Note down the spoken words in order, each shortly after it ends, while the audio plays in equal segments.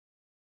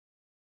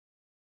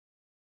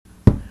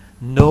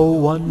No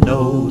one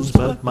knows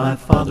but my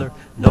Father.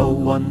 No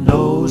one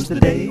knows the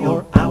day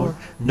or hour.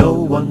 No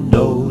one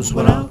knows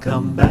when I'll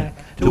come back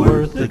to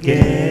earth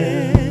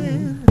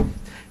again.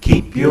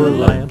 Keep your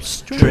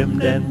lamps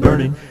trimmed and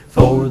burning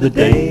for the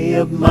day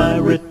of my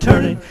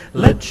returning.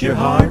 Let your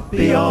heart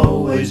be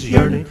always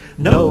yearning.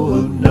 Know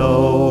who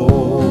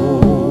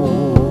knows.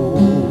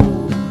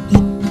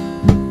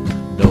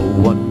 No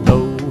one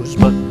knows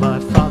but my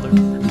Father.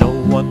 No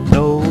one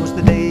knows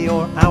the day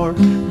or hour.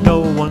 No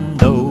one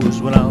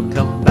knows when I'll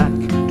come back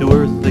to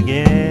earth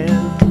again.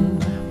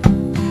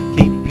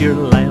 Keep your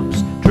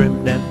lamps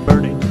trimmed and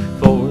burning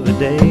for the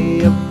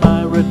day of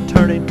my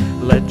returning.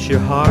 Let your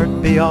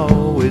heart be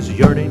always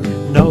yearning.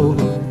 Know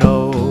who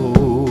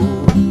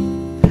knows.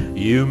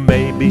 You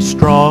may be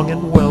strong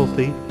and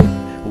wealthy,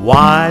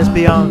 wise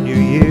beyond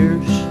your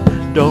years.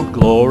 Don't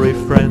glory,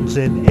 friends,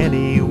 in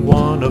any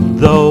one of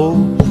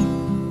those,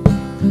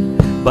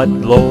 but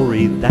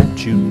glory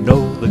that you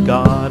know the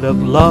God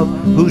of love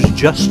who's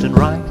just and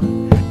right,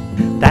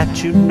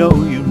 that you know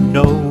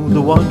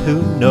the one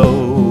who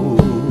knows.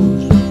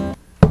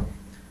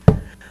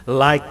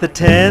 Like the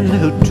 10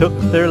 who took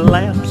their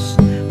lamps,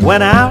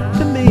 went out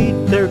to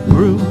meet their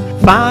groom.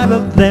 5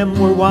 of them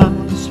were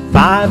wise,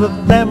 5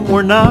 of them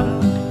were not.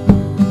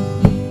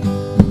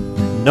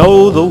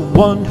 Know the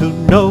one who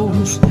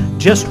knows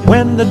just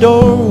when the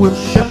door will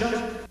shut,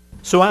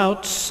 so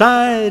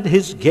outside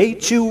his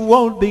gate you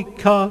won't be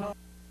caught.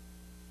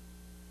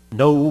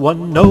 No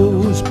one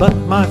knows but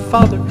my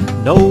Father.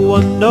 No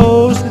one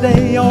knows the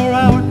day or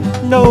hour.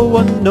 No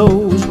one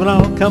knows when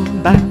I'll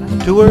come back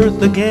to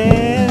earth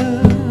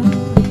again.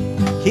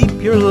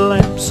 Keep your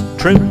lamps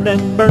trimmed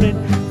and burning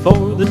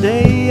for the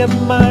day of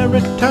my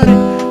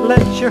returning.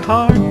 Let your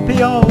heart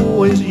be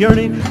always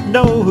yearning.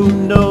 Know who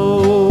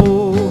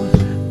knows.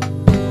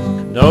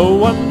 No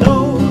one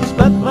knows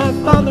but my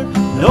Father.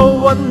 No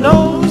one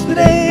knows the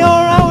day or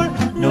hour.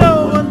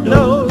 No one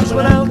knows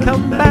when I'll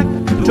come back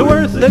to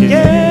earth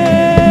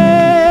again.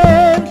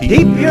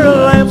 Keep your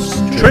lamps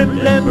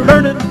trimmed and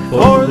burning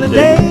for the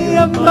day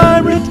of my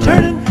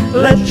returning.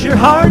 Let your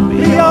heart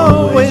be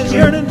always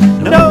yearning.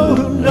 Know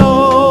who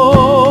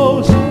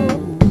knows.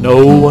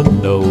 No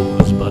one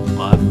knows but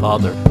my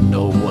Father.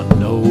 No one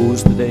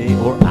knows the day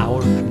or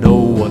hour. No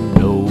one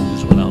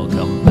knows when I'll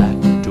come back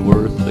to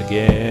earth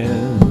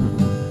again.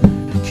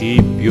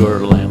 Keep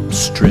your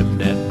lamps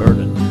trimmed and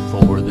burning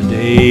for the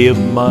day of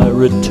my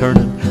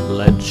returning.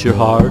 Let your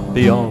heart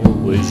be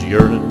always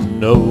yearning.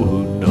 Know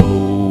who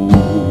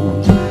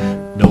knows.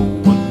 No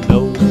one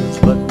knows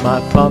but my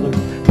Father.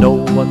 No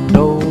one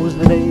knows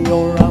the day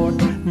or hour.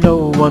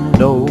 No one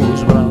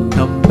knows when I'll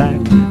come back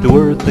to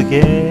earth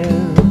again.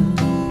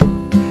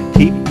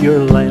 Keep your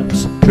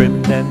lamps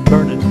trimmed and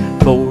burning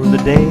for the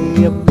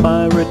day of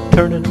my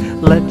returning.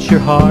 Let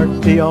your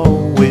heart be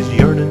always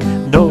yearning.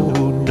 Know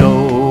who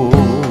knows.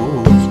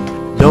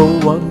 No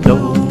one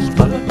knows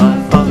but my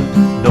Father.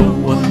 No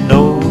one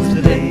knows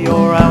the day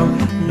or hour.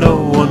 No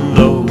one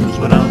knows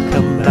when I'll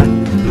come back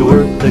to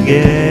earth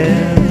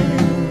again.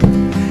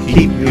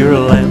 Keep your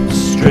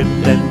lamps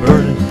trimmed and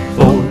burning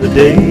for the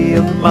day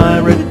of my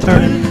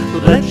returning.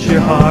 Let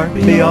your heart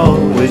be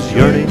always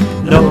yearning.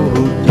 Know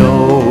who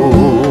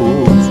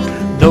knows.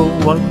 No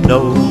one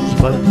knows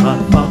but my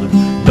Father.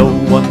 No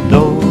one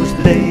knows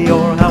the day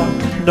or hour.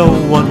 No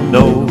one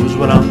knows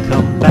when I'll come